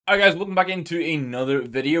Alright guys, welcome back into another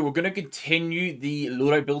video. We're going to continue the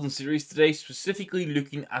loadout building series today, specifically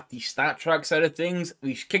looking at the StatTrak side of things.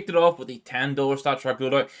 We kicked it off with a $10 StatTrak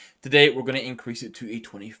loadout. Today we're going to increase it to a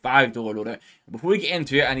 $25 loadout. Before we get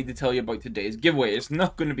into it, I need to tell you about today's giveaway. It's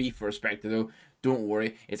not going to be for a Spectre though, don't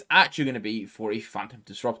worry. It's actually going to be for a Phantom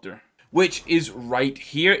Disruptor, which is right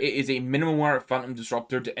here. It is a minimum wear Phantom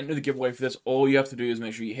Disruptor. To enter the giveaway for this, all you have to do is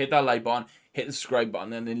make sure you hit that like button, hit the subscribe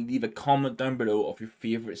button, and then leave a comment down below of your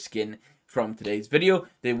favorite skin from today's video.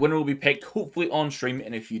 The winner will be picked hopefully on stream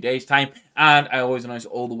in a few days time, and I always announce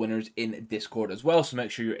all the winners in Discord as well, so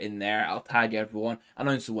make sure you're in there. I'll tag everyone,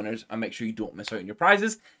 announce the winners, and make sure you don't miss out on your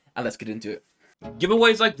prizes. And let's get into it.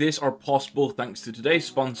 Giveaways like this are possible thanks to today's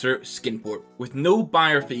sponsor, Skinport. With no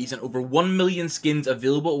buyer fees and over 1 million skins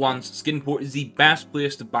available at once, Skinport is the best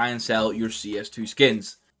place to buy and sell your CS2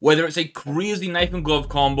 skins. Whether it's a crazy knife and glove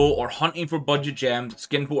combo or hunting for budget gems,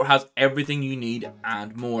 Skinport has everything you need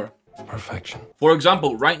and more. Perfection. For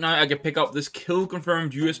example, right now I could pick up this kill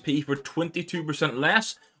confirmed USP for 22%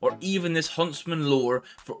 less, or even this Huntsman lore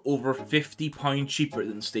for over £50 cheaper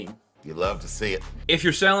than Steam. You love to see it. If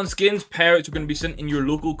you're selling skins, payouts are going to be sent in your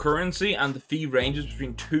local currency and the fee ranges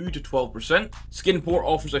between 2 to 12%. Skinport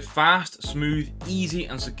offers a fast, smooth, easy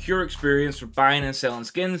and secure experience for buying and selling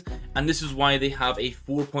skins, and this is why they have a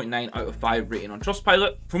 4.9 out of 5 rating on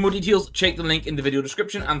Trustpilot. For more details, check the link in the video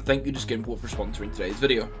description, and thank you to Skinport for sponsoring today's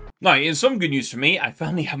video. Now, in some good news for me, I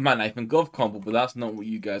finally have my knife and glove combo, but that's not what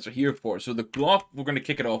you guys are here for. So the Glock we're going to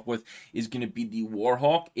kick it off with is going to be the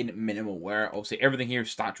Warhawk in minimal wear. Obviously, everything here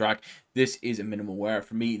is StatTrak. This is a minimal wear.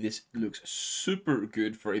 For me, this looks super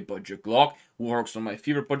good for a budget Glock. Warhawk's one of my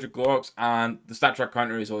favorite budget Glocks, and the StatTrak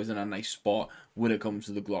counter is always in a nice spot when it comes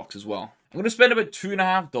to the Glocks as well. I'm going to spend about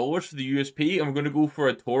 $2.50 for the USP, and we're going to go for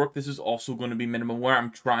a torque. This is also going to be minimal wear.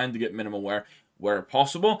 I'm trying to get minimal wear where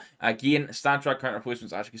possible. Again, StatTrak counter placement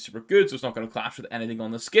is actually super good, so it's not going to clash with anything on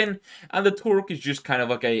the skin. And the torque is just kind of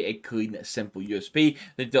like a clean, simple USP.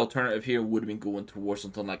 The alternative here would have been going towards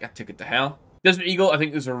something like a Ticket to Hell. Desert Eagle, I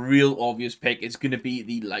think, is a real obvious pick. It's going to be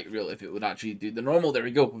the light reel if it would actually do the normal. There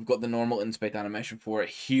we go. We've got the normal inspect animation for it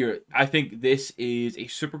here. I think this is a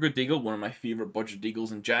super good deagle, one of my favorite budget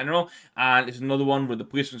deagles in general. And it's another one where the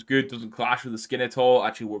placement's good, doesn't clash with the skin at all,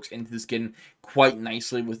 actually works into the skin quite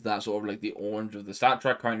nicely with that sort of like the orange of the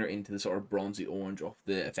StatTrak counter into the sort of bronzy orange of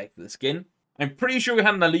the effect of the skin. I'm pretty sure we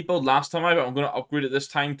had an elite build last time, but I'm going to upgrade it this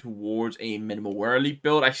time towards a minimal wear elite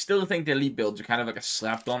build. I still think the elite builds are kind of like a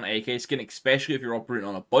slapped on AK skin, especially if you're operating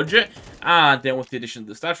on a budget. And then with the addition of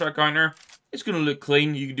the StatTrak counter, it's going to look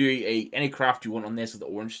clean. You can do any craft you want on this with the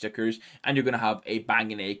orange stickers, and you're going to have a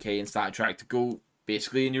banging AK and StatTrak to go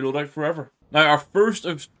basically in your loadout forever. Now, our first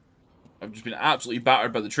of... I've just been absolutely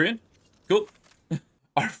battered by the train. Cool.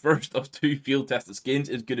 Our first of 2 field tested skins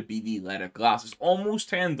is going to be the leather glass. It's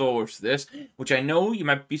almost $10 for this, which I know you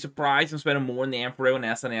might be surprised I'm spending more on the Emperor and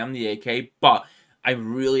S than I am the AK, but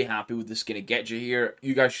I'm really happy with the skin it gets you here.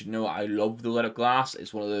 You guys should know I love the leather glass.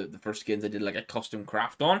 It's one of the first skins I did like a custom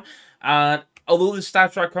craft on. And although the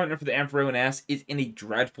StatTrak counter for the Emperor and S is in a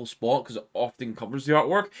dreadful spot because it often covers the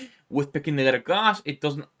artwork, with picking the leather glass, it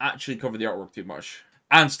doesn't actually cover the artwork too much.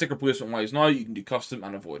 And sticker placement wise now, you can do custom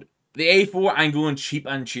and avoid it. The A4, I'm going cheap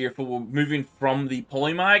and cheerful. We're moving from the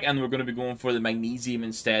Polymag, and we're going to be going for the Magnesium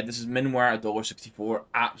instead. This is Minware at $1.64.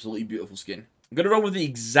 Absolutely beautiful skin. I'm going to run with the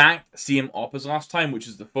exact same op as last time, which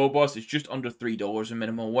is the Phobos. It's just under $3 in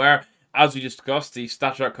minimal wear. As we discussed, the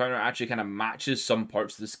StatTrak counter actually kind of matches some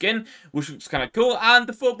parts of the skin, which looks kind of cool. And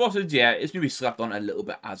the Phobos is, yeah, it's maybe slapped on a little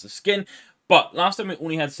bit as a skin. But last time we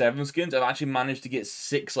only had 7 skins, I've actually managed to get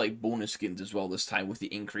 6 like bonus skins as well this time with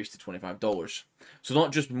the increase to $25. So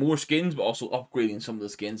not just more skins, but also upgrading some of the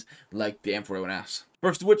skins like the M4A1S.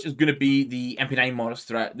 First of which is going to be the MP9 Modest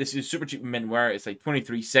Threat. This is super cheap in minware. It's like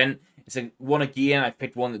 23 cents. It's like one again. I've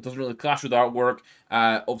picked one that doesn't really clash with artwork.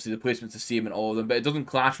 Obviously the placement's the same in all of them, but it doesn't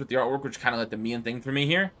clash with the artwork, which is kind of like the main thing for me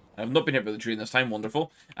here. I've not been hit by the train this time.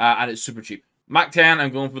 Wonderful. And it's super cheap. Mac 10,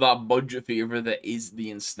 I'm going for that budget favourite that is the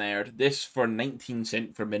Ensnared. This for 19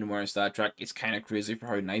 cents for minware and StatTrak is kind of crazy for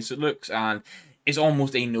how nice it looks, and it's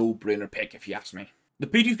almost a no-brainer pick if you ask me. The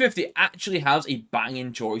P250 actually has a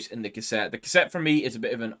banging choice in the cassette. The cassette for me is a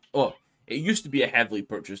bit of an... it used to be a heavily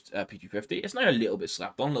purchased P250. It's now a little bit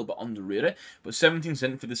slapped on, a little bit underrated, but 17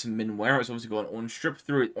 cents for this in minware. It's obviously got an orange strip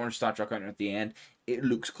through it, orange StatTrak counter at the end. It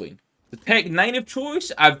looks clean. The Tech 9 of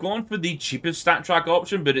choice, I've gone for the cheapest StatTrak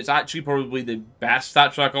option, but it's actually probably the best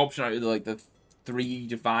StatTrak option out of the 3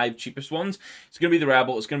 to 5 cheapest ones. It's going to be the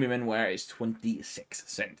Rebel, it's going to be Minware, it's 26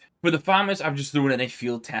 cent. For the FAMAS, I've just thrown in a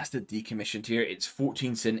field tested decommissioned here. It's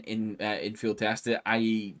 14 cent in field tested.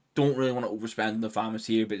 I don't really want to overspend on the FAMAS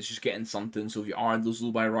here, but it's just getting something. So if you are in those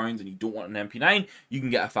low buy rounds and you don't want an MP9, you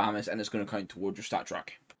can get a FAMAS and it's going to count towards your StatTrak.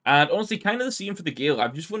 And honestly, kind of the same for the Gale.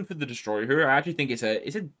 I've just went for the Destroyer here. I actually think it's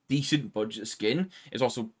a decent budget skin. It's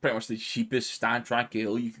also pretty much the cheapest StatTrak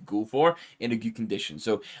Gale you could go for in a good condition.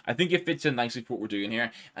 So I think it fits in nicely for what we're doing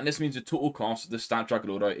here. And this means the total cost of the StatTrak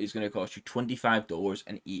Loadout is going to cost you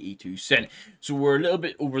 $25.82. So we're a little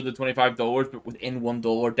bit over the $25, but within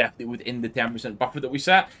 $1, definitely within the 10% buffer that we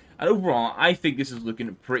set. And overall, I think this is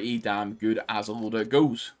looking pretty damn good as a loadout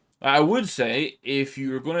goes. I would say if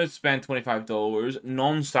you're going to spend $25,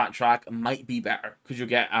 non-StatTrak might be better because you'll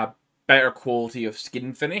get a better quality of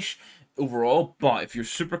skin finish overall. But if you're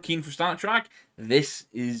super keen for StatTrak, this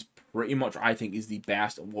is pretty much, I think, is the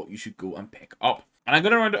best of what you should go and pick up. And I'm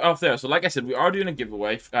going to round it off there. So like I said, we are doing a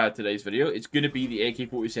giveaway today's video. It's going to be the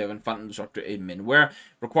AK-47 Phantom Destructor in Minware.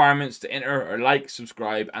 Requirements to enter are like,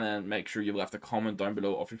 subscribe, and then make sure you've left a comment down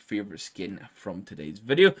below of your favorite skin from today's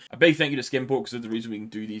video. A big thank you to Skinport because they're the reason we can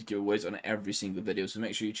do these giveaways on every single video. So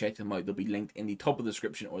make sure you check them out. They'll be linked in the top of the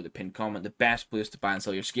description or the pinned comment. The best place to buy and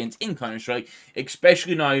sell your skins in Counter-Strike,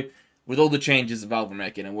 especially now with all the changes that Valve are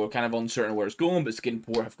making, and we're kind of uncertain where it's going, but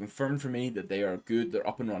Skinport have confirmed for me that they are good, they're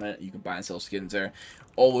up and running, you can buy and sell skins there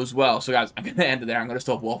all as well. So guys, I'm going to end it there, I'm going to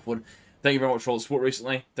stop waffling. Thank you very much for all the support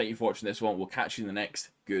recently, thank you for watching this one, we'll catch you in the next.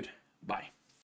 Goodbye.